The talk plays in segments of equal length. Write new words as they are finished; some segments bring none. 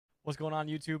What's going on,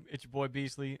 YouTube? It's your boy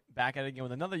Beastly, back at it again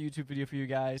with another YouTube video for you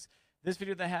guys. This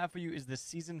video that I have for you is the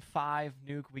Season 5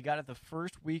 nuke. We got it the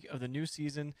first week of the new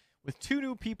season with 2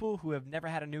 new people who have never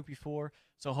had a nuke before.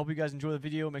 So I hope you guys enjoy the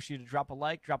video. Make sure you drop a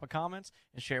like, drop a comment,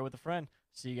 and share it with a friend.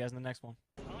 See you guys in the next one.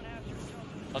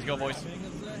 Let's go, boys.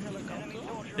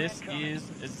 This is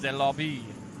the lobby.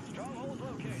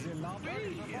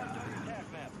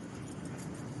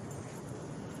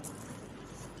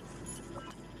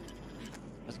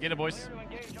 Let's get it, boys.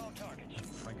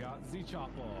 I got Z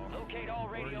chopper. Locate all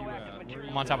radioactive material.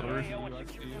 I'm on top of the roof.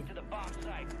 To the bomb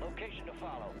site. Location to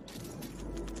follow.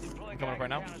 I'm coming up right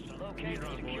now. Locate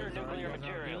and secure nuclear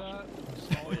materials.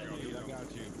 I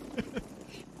got you.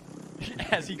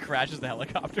 As he crashes the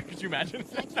helicopter, could you imagine?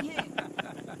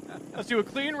 Let's do a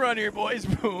clean run here, boys.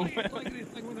 Boom. Like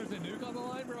when there's a nuke on the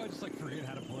line, bro, I just like forget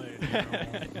how to play it. Then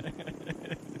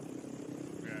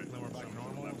we're back to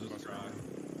normal. Just try.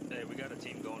 Hey, we got a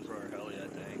team going for our heli, I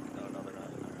think. No, they're not.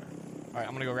 All right,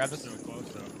 I'm gonna go grab this. So close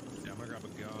though. Yeah, I'm gonna grab a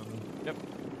gun. Yep.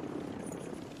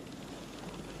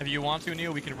 If you want to,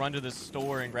 Neil, we can run to this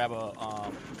store and grab a.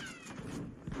 Oh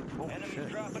shit.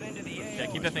 Drop it into the Yeah,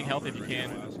 keep that thing healthy if you can.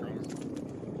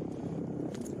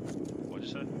 What'd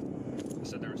you say? I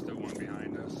said there was still one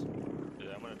behind us.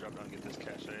 Yeah, I'm gonna drop down and get this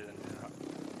cache then.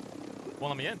 Well,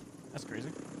 let me in. That's crazy.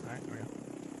 All right, here we go.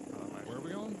 Where are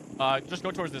we going? Just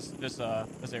go towards this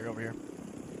area over here.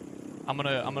 I'm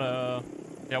gonna.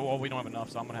 Yeah, well, we don't have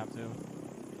enough, so I'm gonna have to. All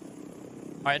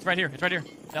right, it's right here. It's right here.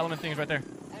 The element thing is right there.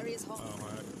 Area's hot. Oh my.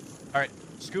 All right,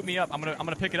 scoop me up. I'm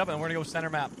gonna pick it up, and we're gonna go center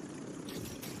map.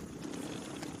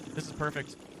 This is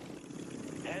perfect.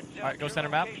 All right, go center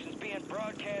map.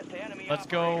 Let's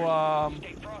go.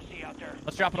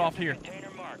 Let's drop it off here.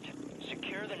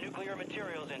 Secure the nuclear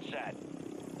materials inside.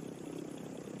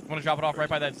 I'm gonna drop it off right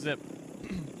by that zip.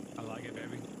 I like it,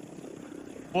 baby.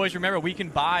 Boys, remember, we can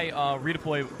buy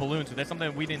redeploy balloons. So that's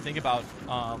something we didn't think about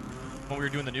when we were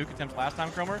doing the nuke attempts last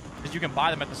time, Cromer, is you can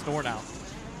buy them at the store now.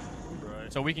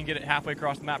 Right. So we can get it halfway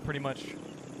across the map pretty much.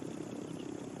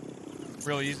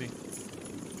 Real easy.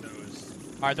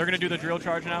 All right, they're going to do the drill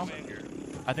charge now.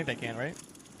 I think they can, right?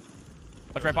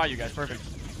 That's right by you guys. Perfect.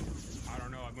 I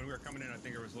don't know. When we were coming in, I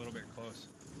think it was a little bit close.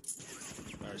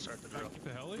 Alright, start the drill.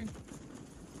 The heli?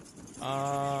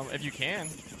 If you can.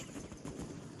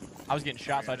 I was getting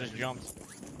shot, so I just jumped.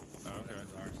 Oh, okay,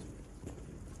 that's ours.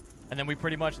 And then we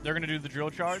pretty much, they're going to do the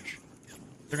drill charge.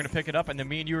 They're going to pick it up, and then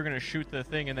me and you are going to shoot the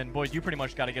thing, and then, boys, you pretty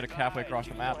much got to get it halfway across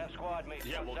the map.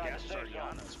 Yeah, well, gas is already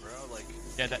on us, bro. Like,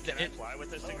 Yeah, can I fly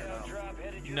with this thing or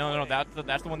no? no,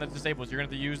 that's the one that's disabled. You're going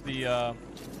to have to use the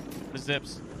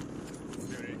zips.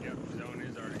 Dude, yep, zone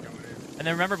is already coming in. And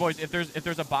then remember, boys, if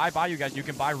there's a buy by you guys, you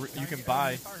can buy.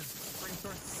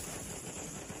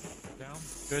 Down.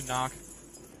 Good knock.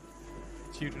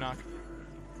 It's huge knock.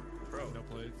 Bro, no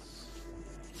plates.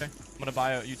 Okay, I'm gonna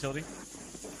buy a utility.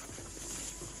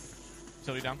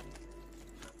 Utility down.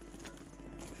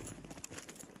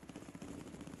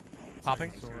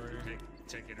 Popping. Sorry.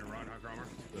 Take it and run, huh, Cromer?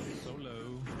 So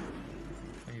low. I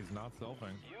think he's not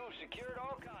selfing. You secured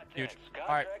all contacts. Huge.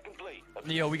 All right, Complete.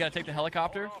 Neo, we gotta take the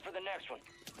helicopter. Hold on for the next one.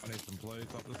 I need some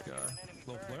plates off this guy.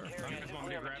 Little flare. You guys want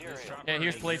me to grab this chopper? Yeah,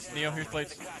 here's plates, Neo. Here's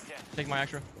plates. Take my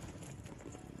extra.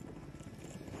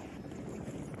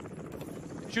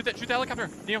 Shoot the helicopter,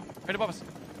 Neo. Right above us.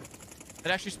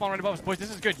 It actually spawned right above us, boys. This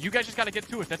is good. You guys just gotta get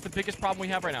to it. That's the biggest problem we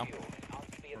have right now.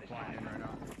 We're flying in right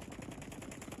now.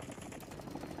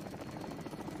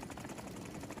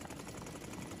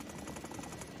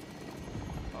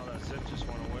 Oh, that zip just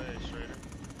went away, Schrader.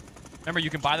 Remember, you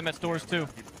can buy them at stores too.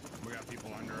 We got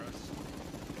people under us.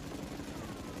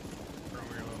 Cromer,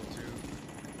 you're level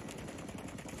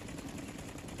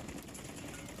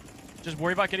 2. Just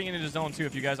worry about getting into the zone too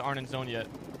if you guys aren't in zone yet.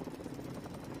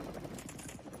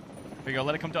 There you go.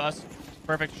 Let it come to us.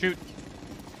 Perfect. Shoot.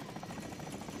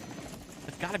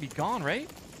 It's gotta be gone, right?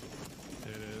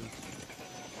 It is.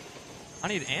 I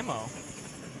need ammo. I'll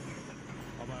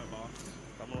buy a box.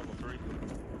 I'm level 3. Yep,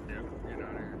 get out of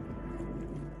here.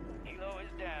 Helo is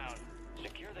down.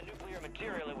 Secure the nuclear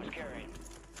material it was carrying.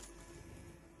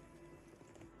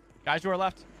 Guys to our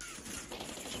left.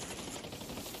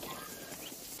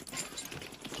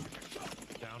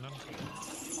 Down him.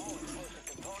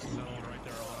 Another one right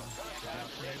there on him.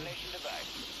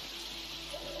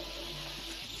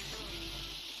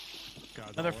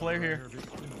 God, Another flare right here.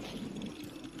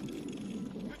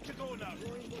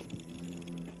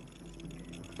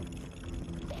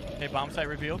 Okay, bomb site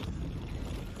revealed.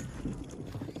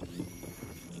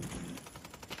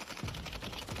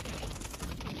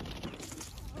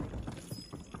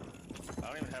 I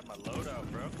don't even have my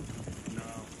loadout, bro. No.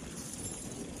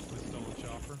 This stole a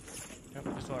chopper.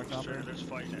 saw our chopper. Sure, there's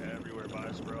fighting everywhere by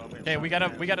us, bro. Okay, we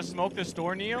gotta smoke this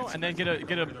door, Neo, and then get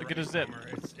a zip.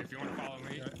 If you want to follow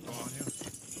me, go on you.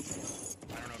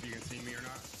 I don't know if you can see me or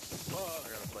not. I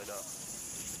gotta play up.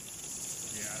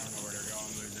 Yeah, I don't know where to go.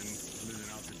 I'm losing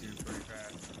altitude pretty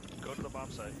fast. Go to the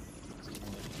bomb site.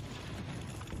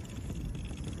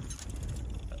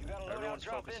 You got a loadout Everyone's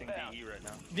drop focusing inbound. BE right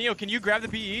now. Neo, can you grab the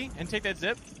BE and take that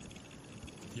zip?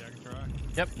 Yeah, I can try.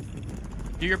 Yep.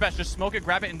 Do your best. Just smoke it,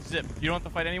 grab it, and zip. You don't have to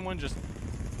fight anyone. Just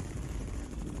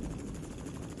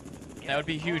that would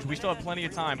be huge. We still have plenty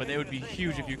of time, but they would be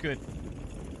huge if you could.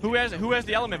 Who has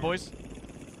the element, boys?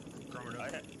 Cromer I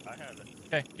does. have it.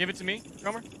 Okay, give it to me,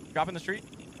 Cromer. Drop in the street.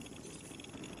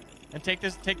 And take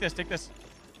this. Take this.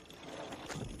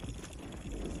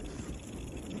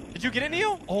 Did you get it,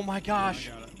 Neo? Oh my gosh.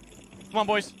 I got it. Come on,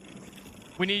 boys.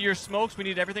 We need your smokes. We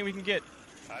need everything we can get.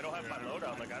 I don't have my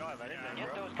loadout. Like, I don't have anything,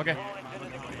 Get bro. those Okay. components into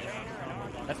the container.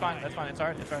 That's fine. That's fine. It's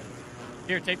alright. It's alright.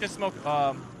 Here, take this smoke,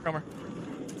 Cromer.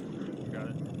 Got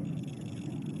it.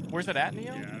 Where's it at,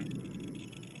 Neo? Yeah.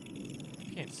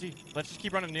 Can't see. Let's just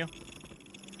keep running, Neo.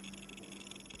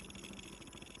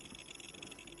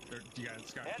 You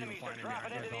guys got people Enemies are finding me.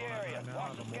 dropping into the area.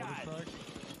 Watch the skies.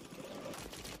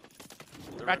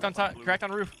 Cracked on top. Cracked on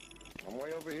the roof. I'm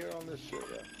way over here on this shit,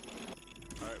 yeah.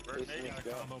 Alright, first This aid. is Got a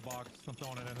combo box. I'm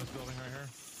throwing it in this building right here.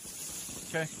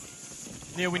 Okay.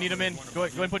 Neo, we need them in. Go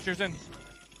ahead and put yours in. All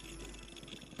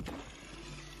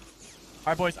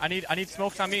right, boys. I need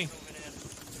smokes on me. I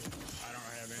don't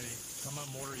have any. I'm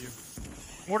gonna mortar you.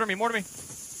 Mortar me. I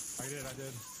did.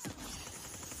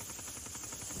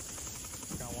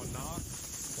 Got one knock,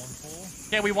 one full.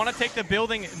 Okay, we want to take the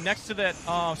building next to that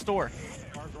store.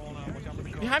 Car's rolling out. Watch out for the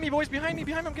car. Behind me, boys. Behind me.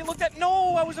 I'm getting looked at.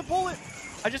 No, I was a bullet.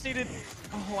 I just needed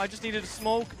a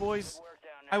smoke, boys.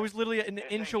 I was literally an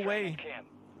inch away.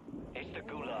 It's the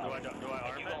gulag. Do I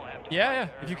arm You it? gonna have to Yeah,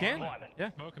 fight if you there. can. Yeah.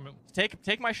 Smoke him.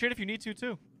 Take my shit if you need to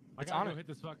too. I It's gotta on go it. hit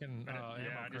this fucking Yeah, ammo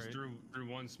I just crate. threw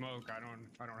one smoke. I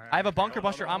don't have. I have a any. bunker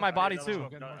buster on my body too.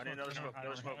 No, I need another smoke. I Another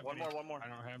don't smoke. have One any. more. I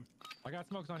don't have. I got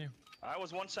smokes on you. I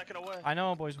was 1 second away. I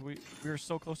know, boys. We were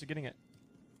so close to getting it.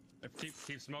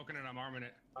 Keep smoking it. I'm arming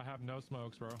it. I have no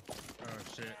smokes, bro. Oh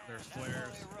shit. There's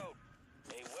flares.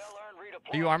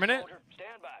 Are Are you arming it?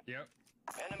 Stand by. Yep.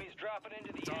 Enemies dropping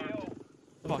into the armed.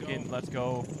 AO. Fucking, let's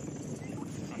go.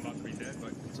 I'm about to be dead,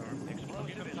 but it's armed.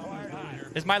 Explosive is fired high.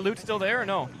 Is my loot still there or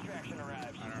no? Extraction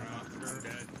arrives. I don't know. I'm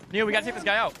dead. Neo, we gotta take this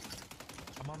guy out.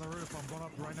 I'm on the roof. I'm going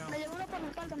up right now. Me llevo uno por mi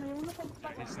espalda, me llevo uno por mi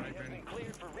espalda. He's sniping.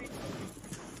 Cleared for re-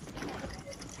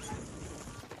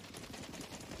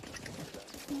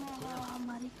 No,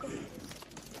 marico.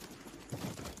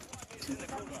 in the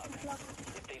gulag.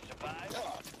 If they survive,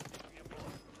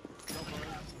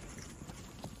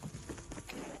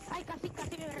 Ay, casi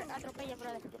me atropella,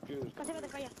 brother. Casi me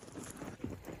atropella.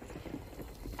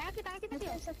 Están aquí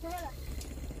metidos.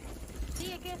 Sí,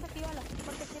 hay que desactivarla,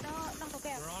 porque si no nos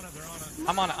bloquea. They're on it. They're on it.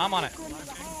 I'm on it. I'm on it. No, me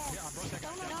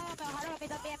bajaron a mí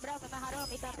también, bro, me bajaron a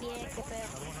mí también, qué feo.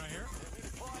 Another one right here.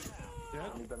 A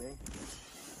mí también.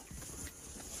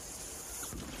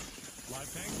 Live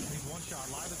ping. He's one shot.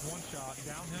 Live is one shot.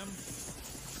 Down him.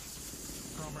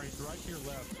 Cromer, he's right to your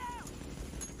left.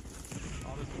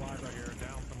 I'll just live right here.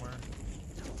 Down somewhere.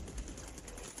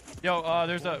 Yo,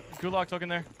 there's a gulag token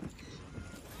there.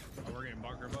 Oh, we're getting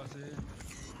bunker busted.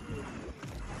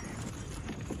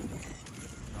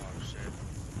 Oh shit.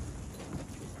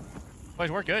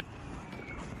 Boys, we're good.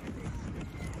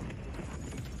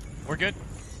 We're good.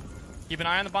 Keep an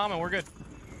eye on the bomb and we're good.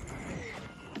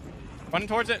 Running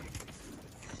towards it.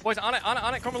 Boys, on it.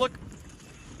 Cromer, look.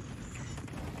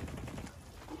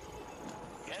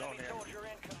 enemy soldier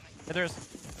incoming. Yeah, there is.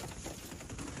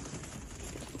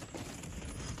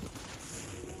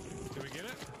 Do we get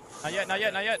it? Not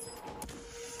yet.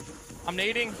 I'm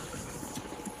nading.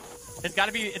 It's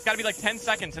gotta be like 10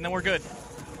 seconds and then we're good.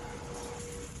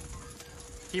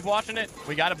 Keep watching it.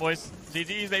 We got it, boys.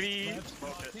 GG's, baby.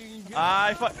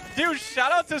 Dude,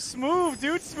 shout out to Smooth,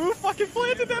 dude. Smooth fucking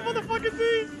planted that motherfucking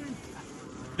thing.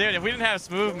 Dude, if we didn't have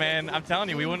Smooth, man, I'm telling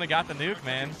you, we wouldn't have got the nuke,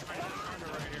 man.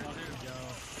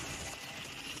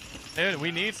 Dude,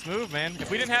 we need Smooth, man. If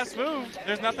we didn't have Smooth,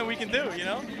 there's nothing we can do, you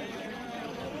know?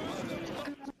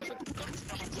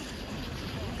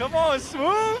 Come on,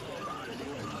 Smooth.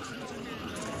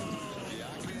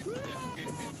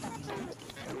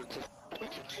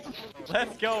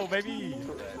 Let's go, baby.